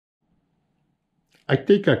I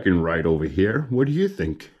think I can ride over here. What do you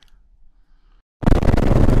think?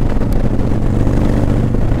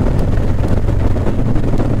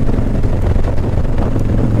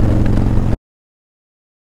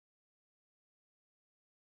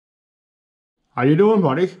 How you doing,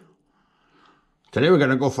 buddy? Today we're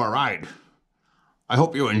gonna go for a ride. I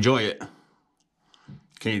hope you enjoy it.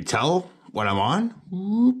 Can you tell what I'm on?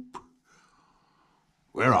 Whoop.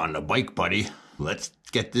 We're on the bike, buddy. Let's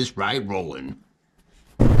get this ride rolling.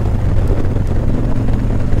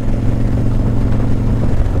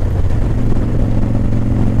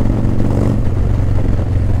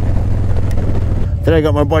 Today I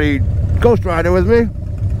got my buddy Ghost Rider with me.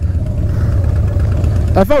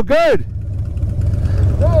 I felt good.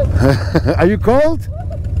 Are you cold?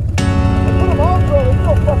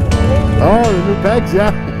 Oh, the new pegs,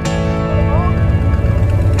 yeah.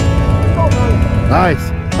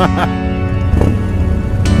 Nice.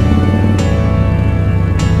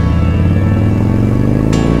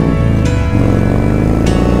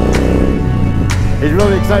 He's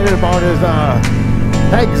really excited about his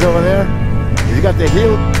pegs over there. He's got the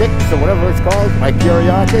heel kicks or whatever it's called, by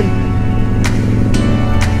Kiriakin.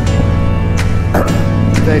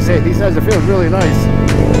 He says it feels really nice.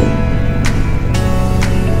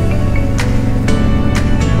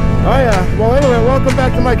 Oh yeah, well anyway, welcome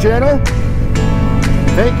back to my channel.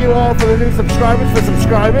 Thank you all for the new subscribers for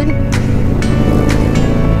subscribing.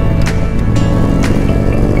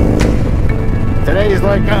 Today is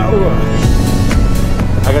like, I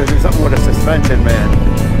gotta do something with a suspension, man.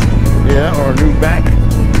 Yeah, or a new back.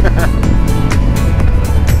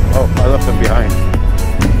 Oh, I left them behind.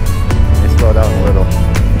 They slowed down a little.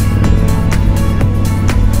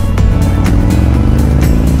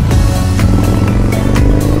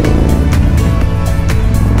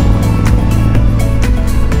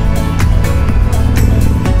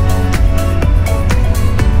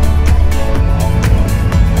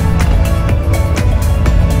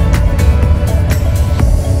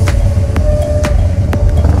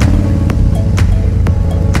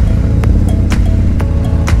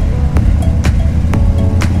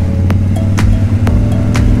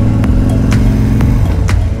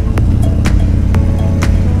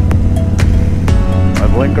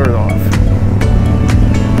 Blinker off.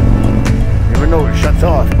 Even though it shuts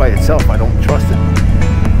off by itself, I don't trust it.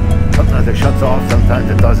 Sometimes it shuts off, sometimes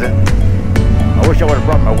it doesn't. I wish I would have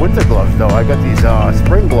brought my winter gloves though. I got these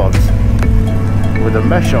spring gloves with a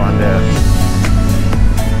mesh on there.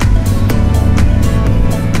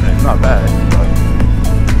 It's not bad, but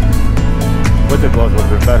winter gloves would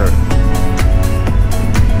have been better.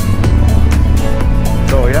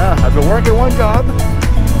 So yeah, I've been working one job.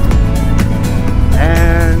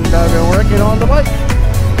 And I've been working on the bike.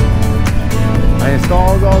 I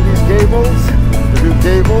installed all these cables, the new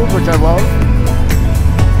cables, which I love.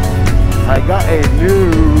 I got a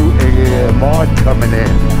new mod coming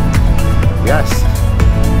in. Yes.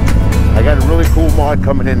 I got a really cool mod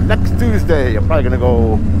coming in next Tuesday. I'm probably going to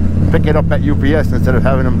go pick it up at UPS instead of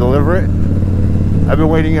having them deliver it. I've been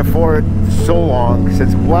waiting for it so long,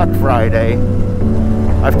 since Black Friday.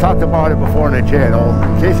 I've talked about it before on the channel.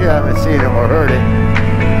 In case you haven't seen it or heard it,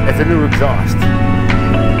 it's a new exhaust. So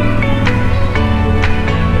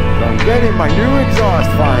I'm getting my new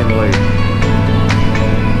exhaust finally.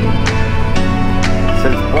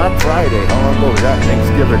 Since Black Friday. How long ago was that?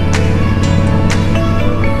 Thanksgiving.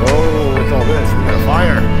 Oh, what's all this? We got a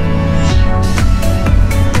fire.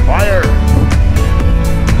 Fire!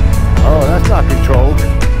 Oh, that's not controlled.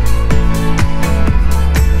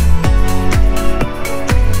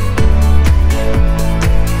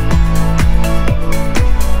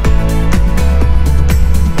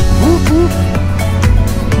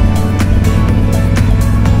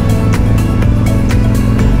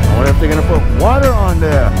 They're gonna put water on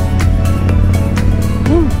there.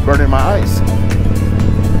 Woo, burning my eyes.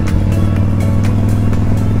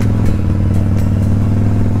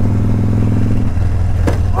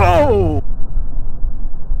 Oh!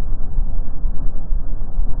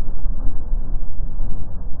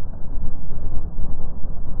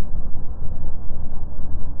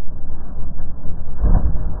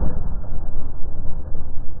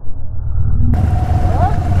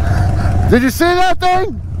 Did you see that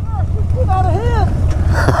thing? Out of hand.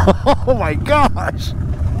 Oh my gosh,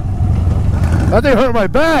 that thing hurt my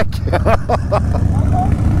back.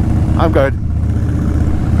 I'm good.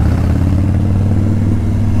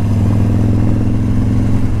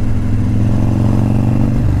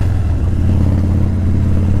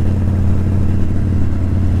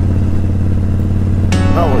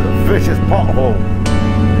 That was a vicious pothole.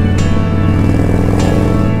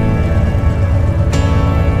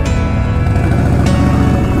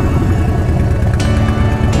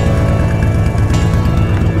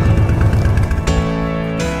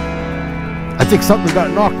 think something got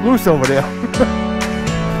knocked loose over there.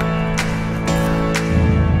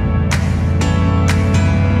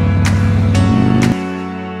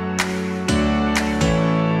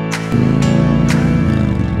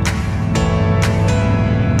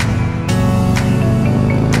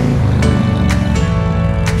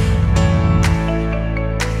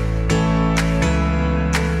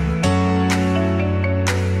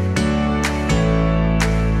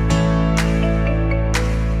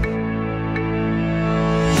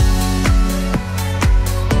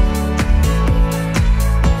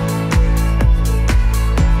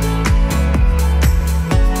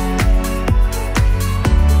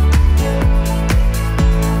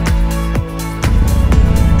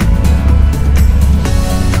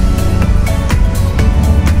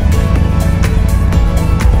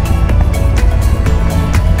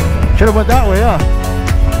 Should have went that way, huh?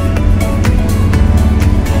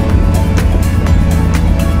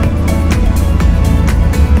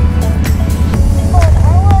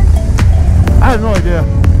 I have no idea.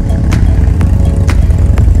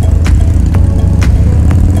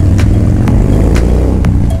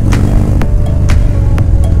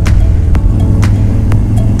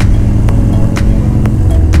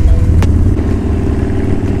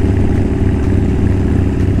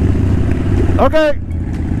 Okay.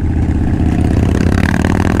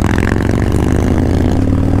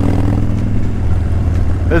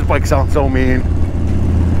 This bike sounds so mean.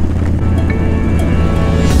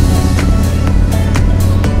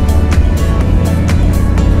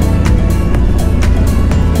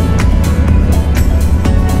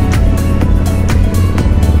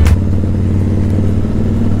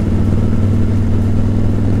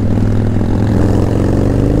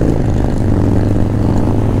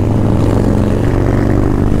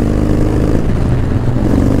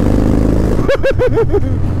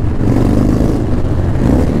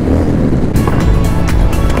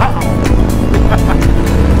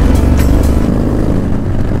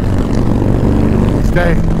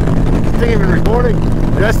 Stay. Is this even recording?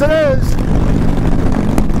 Yes, it is.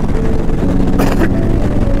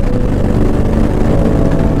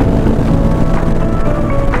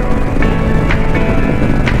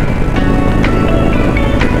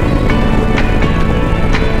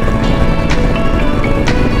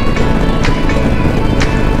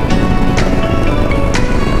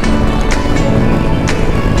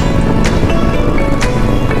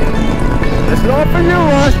 This is all for you,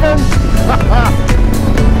 Austin.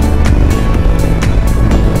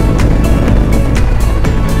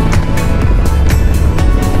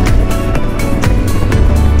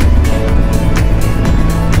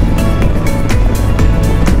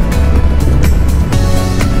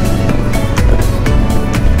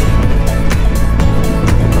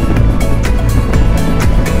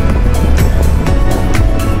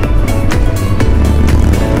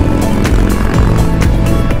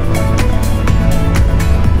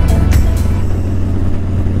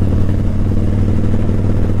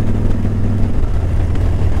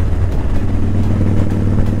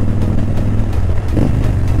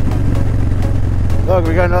 Look,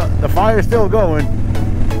 we got the fire's still going.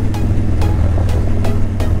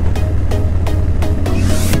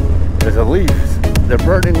 There's the leaves. They're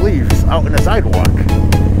burning leaves out in the sidewalk.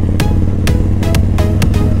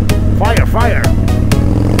 Fire, fire!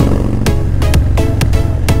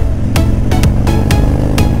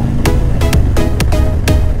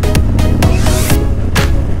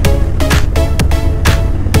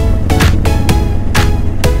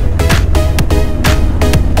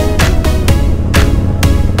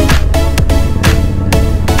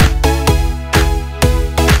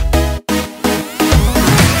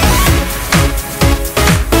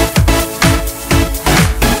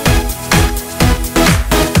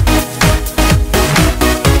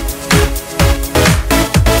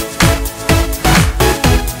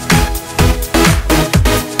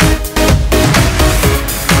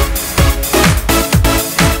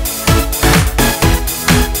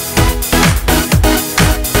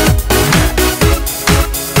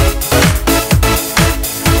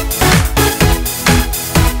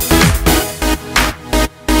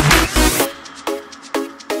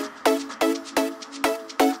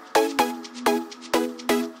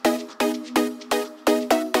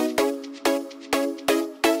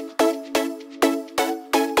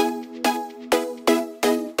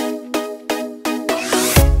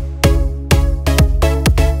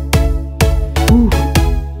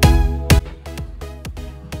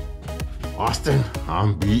 Austin,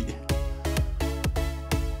 I'm beat.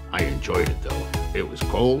 I enjoyed it though. It was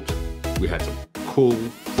cold. We had some cool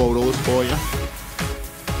photos for you.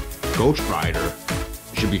 Ghost Rider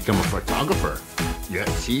should become a photographer.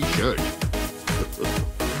 Yes, he should.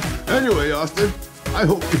 Anyway, Austin, I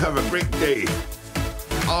hope you have a great day.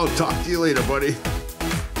 I'll talk to you later, buddy.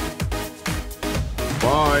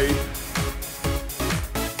 Bye.